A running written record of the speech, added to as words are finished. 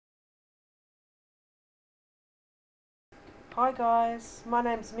Hi guys, my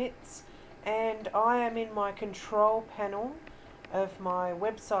name's Mitz and I am in my control panel of my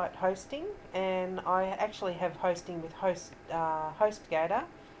website hosting, and I actually have hosting with HostGator.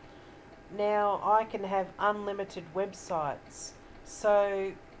 Now I can have unlimited websites,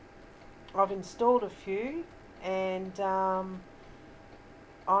 so I've installed a few, and I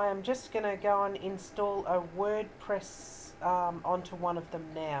am just going to go and install a WordPress onto one of them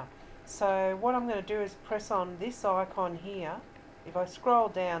now. So what I'm going to do is press on this icon here. If I scroll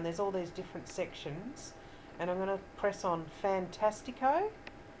down, there's all these different sections, and I'm going to press on Fantastico.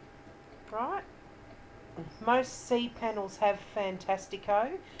 Right? Most cPanels have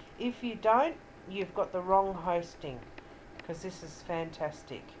Fantastico. If you don't, you've got the wrong hosting, because this is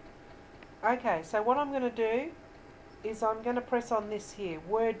fantastic. Okay, so what I'm going to do is I'm going to press on this here,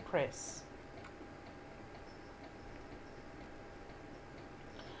 WordPress.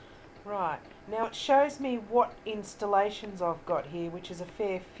 Right, now it shows me what installations I've got here, which is a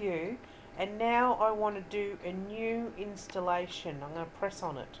fair few, and now I want to do a new installation. I'm going to press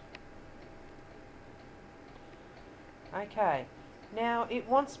on it. Okay, now it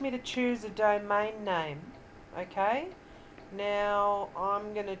wants me to choose a domain name. Okay, now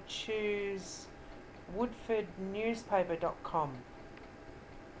I'm going to choose woodfordnewspaper.com.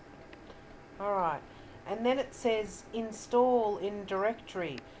 Alright, and then it says install in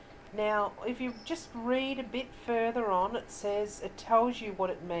directory. Now if you just read a bit further on, it tells you what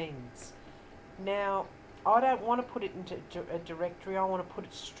it means. Now I don't want to put it into a directory, I want to put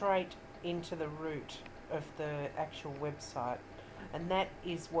it straight into the root of the actual website, and that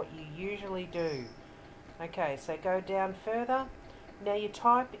is what you usually do. Okay, so go down further. Now you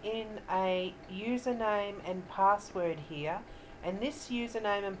type in a username and password here, and this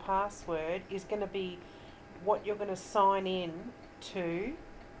username and password is going to be what you're going to sign in to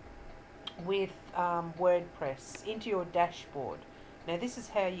with WordPress into your dashboard. Now this is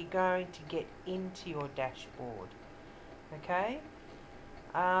how you're going to get into your dashboard. Okay,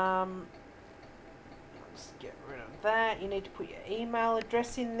 let's get rid of that. You need to put your email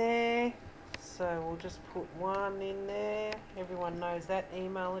address in there, so we'll just put one in there. Everyone knows that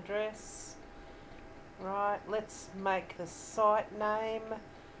email address. Right, let's make the site name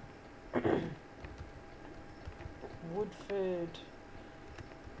Woodford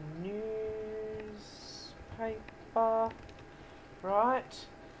Newspaper. Right,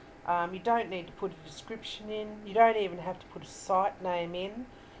 you don't need to put a description in. You don't even have to put a site name in.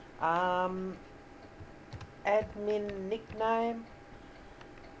 Admin nickname.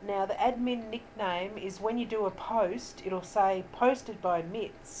 Now the admin nickname is when you do a post, it'll say posted by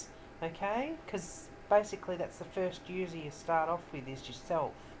Mitz, okay? Because basically that's the first user you start off with is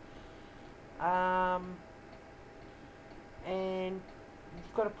yourself. And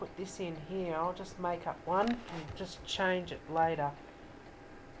you've got to put this in here. I'll just make up one and just change it later.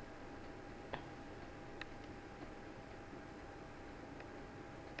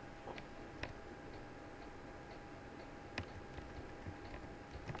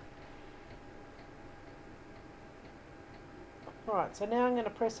 Alright, so now I'm going to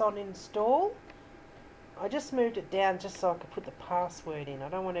press on install. I just moved it down just so I could put the password in. I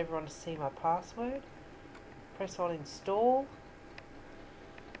don't want everyone to see my password. Press on install.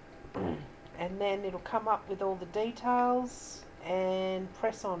 And then it'll come up with all the details, and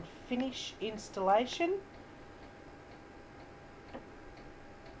press on finish installation.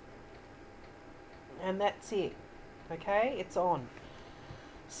 And that's it. Okay, it's on.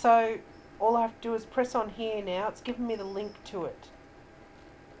 So all I have to do is press on here now. It's given me the link to it.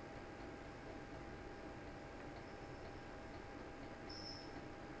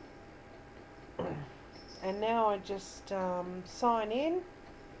 And now I just sign in.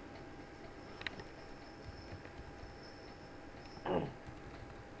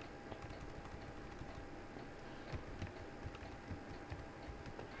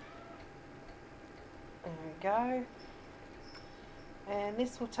 There we go. And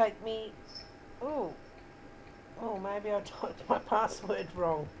this will take me... Oh, maybe I typed my password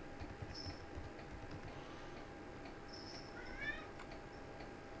wrong.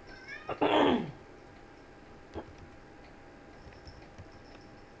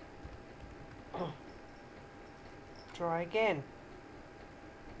 Try again.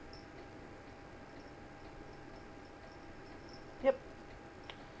 Yep.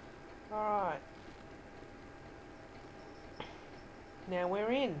 Alright. Now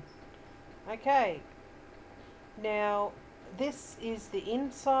we're in. Okay. Now this is the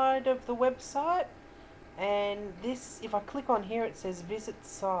inside of the website, and this, if I click on here, it says visit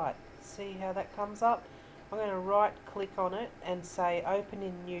site. See how that comes up? I'm going to right click on it and say open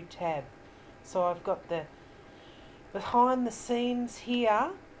in new tab. So I've got the behind the scenes here,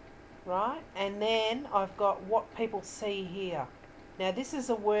 right? And then I've got what people see here. Now this is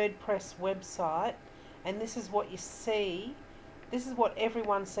a WordPress website, and this is what you see. This is what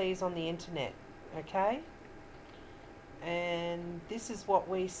everyone sees on the internet, okay? And this is what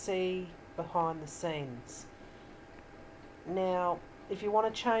we see behind the scenes. Now, if you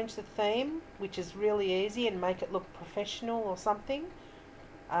want to change the theme, which is really easy, and make it look professional or something,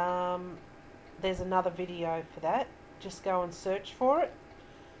 there's another video for that. Just go and search for it.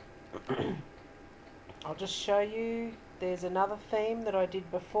 I'll just show you. There's another theme that I did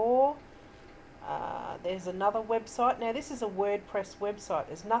before. There's another website. Now this is a WordPress website.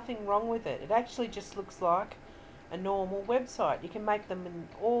 There's nothing wrong with it. It actually just looks like a normal website. You can make them in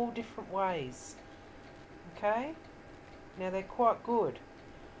all different ways. Okay? Now they're quite good.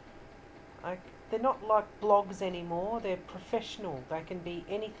 They're not like blogs anymore. They're professional. They can be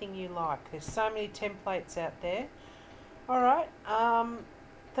anything you like. There's so many templates out there. Alright,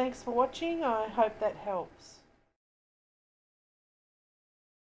 thanks for watching. I hope that helps.